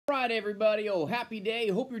right, everybody. Oh, happy day.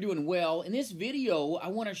 Hope you're doing well. In this video, I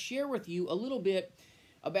want to share with you a little bit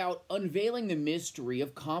about unveiling the mystery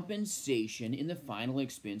of compensation in the final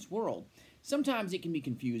expense world. Sometimes it can be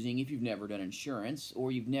confusing if you've never done insurance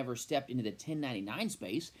or you've never stepped into the 1099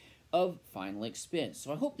 space of final expense.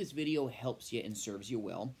 So I hope this video helps you and serves you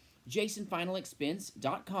well.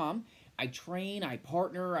 JasonFinalExpense.com. I train, I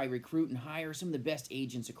partner, I recruit and hire some of the best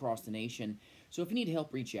agents across the nation. So if you need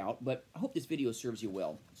help, reach out, but I hope this video serves you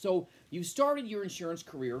well. So you've started your insurance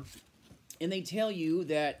career, and they tell you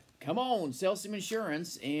that, come on, sell some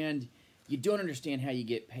insurance, and you don't understand how you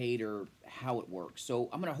get paid or how it works. So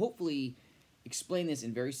I'm going to hopefully explain this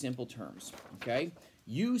in very simple terms, okay?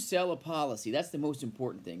 You sell a policy. That's the most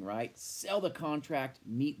important thing, right? Sell the contract,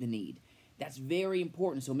 meet the need. That's very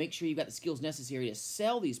important, so make sure you've got the skills necessary to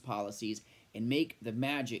sell these policies and make the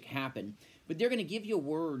magic happen. But they're going to give you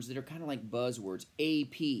words that are kind of like buzzwords.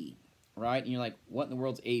 AP, right? And you're like, what in the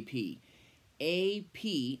world's AP?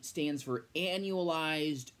 AP stands for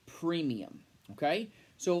annualized premium, okay?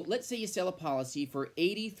 So let's say you sell a policy for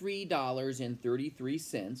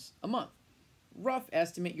 $83.33 a month. Rough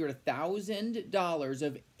estimate, you're at $1,000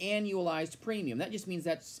 of annualized premium. That just means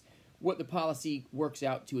that's what the policy works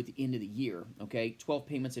out to at the end of the year, okay? 12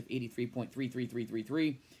 payments of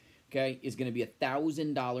 83.33333, okay, is going to be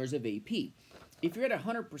 $1,000 of AP. If you're at a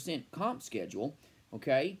 100% comp schedule,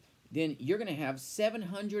 okay, then you're going to have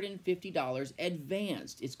 $750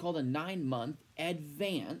 advanced. It's called a 9-month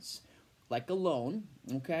advance, like a loan,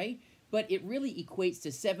 okay? But it really equates to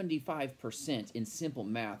 75% in simple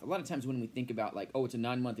math. A lot of times when we think about like, oh, it's a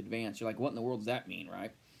 9-month advance, you're like, what in the world does that mean, right?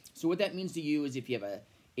 So what that means to you is if you have a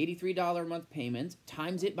 $83 a month payment,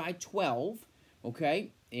 times it by 12,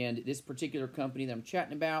 okay? And this particular company that I'm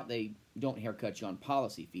chatting about, they don't haircut you on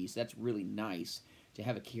policy fees. So that's really nice to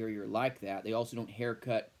have a carrier like that. They also don't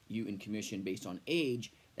haircut you in commission based on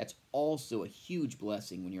age. That's also a huge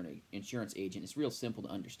blessing when you're an insurance agent. It's real simple to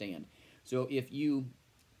understand. So if you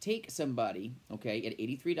take somebody, okay, at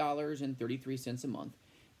 $83.33 a month,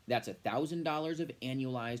 that's $1,000 of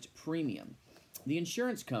annualized premium. The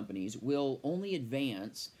insurance companies will only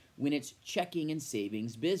advance when it's checking and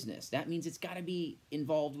savings business. That means it's got to be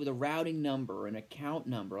involved with a routing number, an account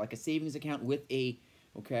number, like a savings account with a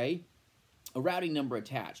routing number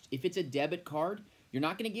attached. If it's a debit card, you're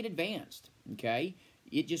not going to get advanced, okay?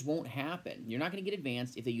 It just won't happen. You're not going to get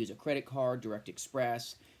advanced if they use a credit card, Direct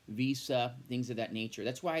Express, Visa, things of that nature.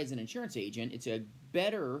 That's why as an insurance agent, it's a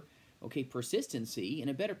better, persistency and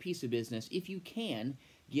a better piece of business if you can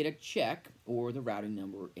get a check or the routing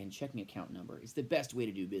number and checking account number. It's the best way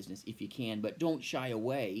to do business if you can, but don't shy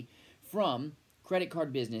away from credit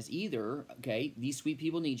card business either, okay? These sweet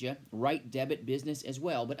people need you. Write debit business as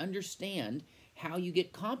well, but understand how you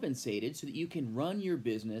get compensated so that you can run your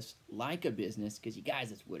business like a business, because you guys,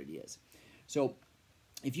 that's what it is. So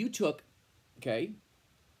if you took,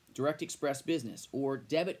 Direct Express business or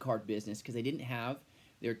debit card business because they didn't have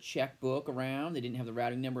their checkbook around, they didn't have the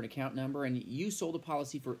routing number and account number, and you sold a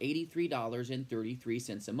policy for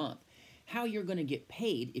 $83.33 a month. How you're going to get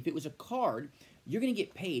paid, if it was a card, you're going to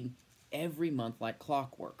get paid every month like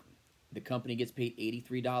clockwork. The company gets paid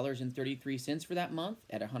 $83.33 for that month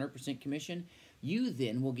at 100% commission. You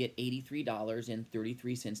then will get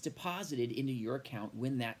 $83.33 deposited into your account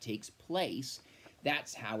when that takes place.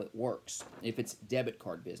 That's how it works if it's debit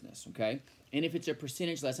card business, okay? And if it's a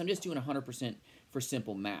percentage less, I'm just doing 100% for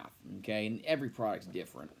simple math, okay? And every product's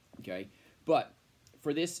different, okay? But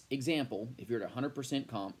for this example, if you're at 100%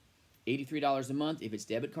 comp, $83 a month. If it's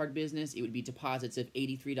debit card business, it would be deposits of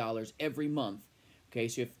 $83 every month, okay?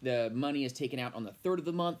 So if the money is taken out on the 3rd of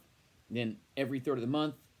the month, then every 3rd of the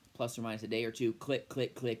month, plus or minus a day or two, click,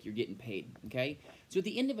 click, click, you're getting paid, okay? So at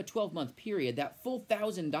the end of a 12-month period, that full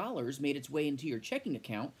 $1,000 made its way into your checking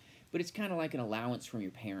account, but it's kind of like an allowance from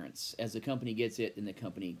your parents. As the company gets it, then the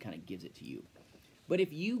company kind of gives it to you. But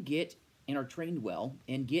if you get and are trained well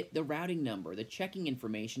and get the routing number, the checking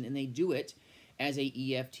information, and they do it as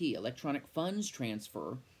a EFT, electronic funds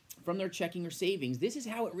transfer, from their checking or savings, this is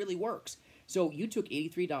how it really works. So you took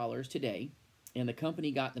 $83 today, and the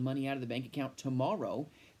company got the money out of the bank account tomorrow.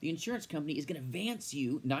 The insurance company is going to advance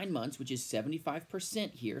you 9 months, which is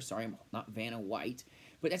 75% here. Sorry, I'm not Vanna White.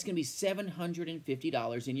 But that's going to be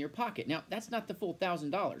 $750 in your pocket. Now, that's not the full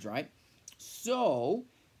 $1,000, right? So,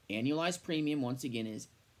 annualized premium, once again, is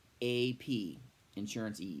AP,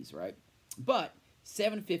 insurance E's, right? But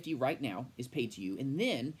 $750 right now is paid to you. And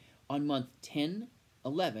then on month 10,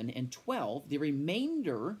 11, and 12, the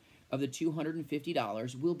remainder of the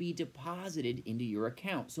 $250 will be deposited into your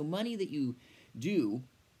account. So money that you do,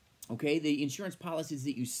 okay, the insurance policies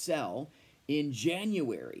that you sell in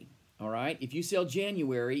January All right, if you sell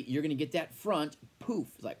January, you're going to get that front, poof,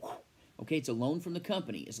 it's like, whew. Okay, it's a loan from the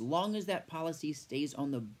company. As long as that policy stays on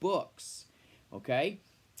the books, okay,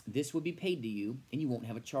 this will be paid to you, and you won't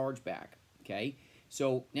have a chargeback, okay?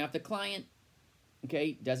 So now if the client,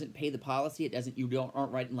 okay, doesn't pay the policy,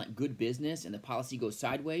 aren't writing like good business, and the policy goes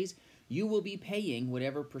sideways, you will be paying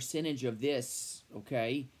whatever percentage of this,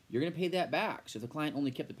 okay, you're going to pay that back. So if the client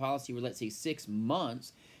only kept the policy for, let's say, 6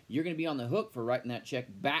 months, you're going to be on the hook for writing that check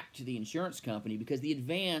back to the insurance company because the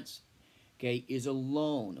advance, okay, is a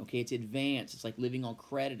loan, okay? It's advance. It's like living on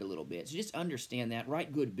credit a little bit. So just understand that.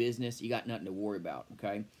 Write good business. You got nothing to worry about,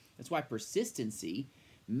 okay? That's why persistency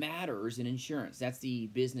matters in insurance. That's the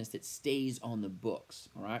business that stays on the books,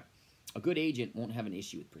 all right? A good agent won't have an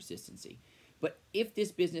issue with persistency. But if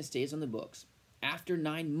this business stays on the books, after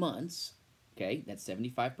 9 months, okay, that's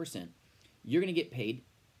 75%, you're going to get paid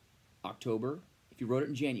October, if you wrote it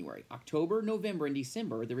in January. October, November, and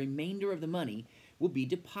December, the remainder of the money will be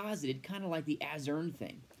deposited, kind of like the as-earned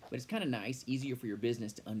thing. But it's kind of nice, easier for your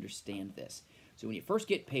business to understand this. So when you first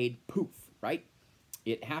get paid, poof, right?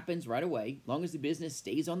 It happens right away. As long as the business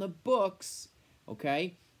stays on the books,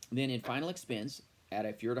 okay? Then in final expense,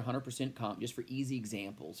 if you're at 100% comp, just for easy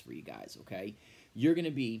examples for you guys, okay? You're going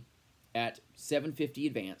to be at $750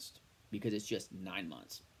 advanced because it's just 9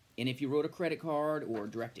 months. And if you wrote a credit card or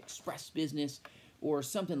direct express business or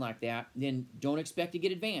something like that, then don't expect to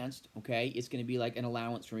get advanced, okay? It's going to be like an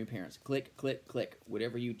allowance from your parents. Click, click, click.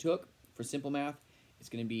 Whatever you took for simple math, it's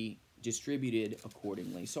going to be distributed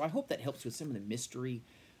accordingly. So I hope that helps with some of the mystery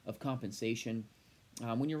of compensation.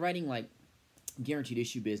 When you're writing like guaranteed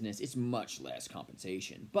issue business, it's much less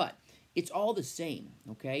compensation, but it's all the same,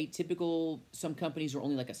 okay? Typical, some companies are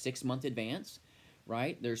only like a 6-month advance,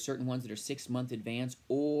 right? There's certain ones that are 6-month advance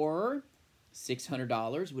or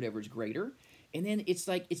 $600, whatever is greater. And then it's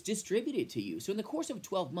like it's distributed to you. So in the course of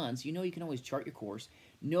 12 months, you know you can always chart your course,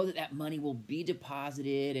 know that that money will be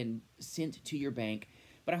deposited and sent to your bank.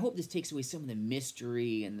 But I hope this takes away some of the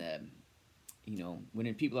mystery and the, you know,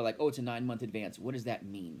 when people are like, oh, it's a 9-month advance. What does that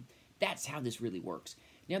mean? That's how this really works.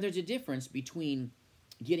 Now, there's a difference between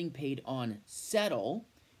getting paid on settle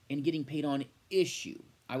and getting paid on issue.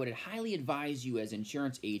 I would highly advise you as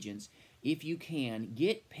insurance agents, if you can,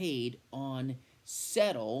 get paid on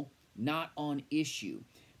settle, not on issue.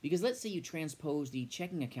 Because let's say you transpose the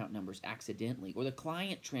checking account numbers accidentally, or the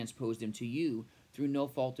client transposed them to you through no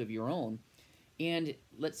fault of your own, and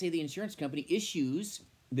let's say the insurance company issues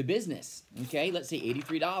the business, okay? Let's say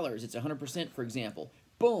 $83, it's 100%, for example.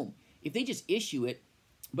 Boom. If they just issue it,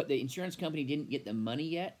 but the insurance company didn't get the money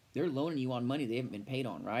yet, they're loaning you on money they haven't been paid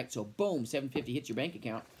on, right? So boom, $750 hits your bank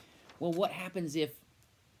account. Well, what happens if,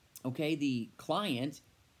 okay, the client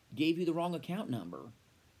gave you the wrong account number?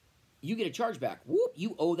 You get a chargeback. Whoop,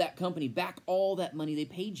 you owe that company back all that money they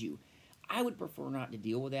paid you. I would prefer not to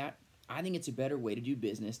deal with that. I think it's a better way to do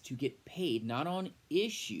business to get paid, not on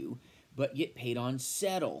issue, but get paid on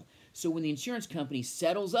settle. So when the insurance company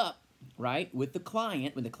settles up, right, with the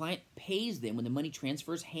client, when the client pays them, when the money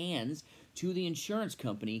transfers hands to the insurance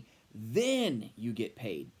company, then you get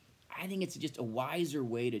paid. I think it's just a wiser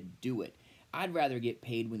way to do it. I'd rather get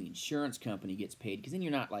paid when the insurance company gets paid, because then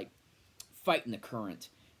you're not like fighting the current,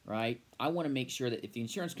 right? I want to make sure that if the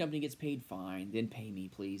insurance company gets paid, fine, then pay me,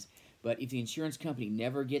 please. But if the insurance company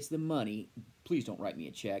never gets the money, please don't write me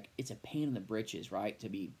a check. It's a pain in the britches, right, to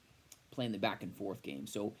be playing the back and forth game.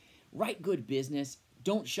 So write good business.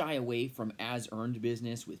 Don't shy away from as-earned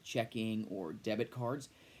business with checking or debit cards.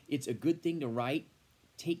 It's a good thing to write.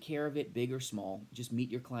 Take care of it, big or small. Just meet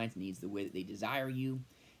your clients' needs the way that they desire you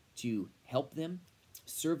to help them,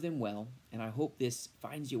 serve them well. And I hope this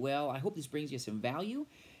finds you well. I hope this brings you some value.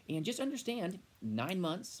 And just understand, 9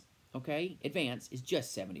 months, okay, advance is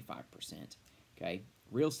just 75%, okay?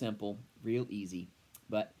 Real simple, real easy.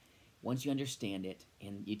 But once you understand it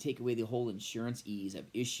and you take away the whole insurance ease of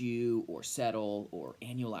issue or settle or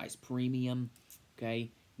annualized premium,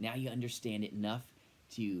 okay, now you understand it enough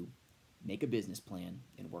to make a business plan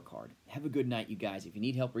and work hard. Have a good night, you guys. If you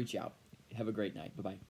need help, reach out. Have a great night. Bye-bye.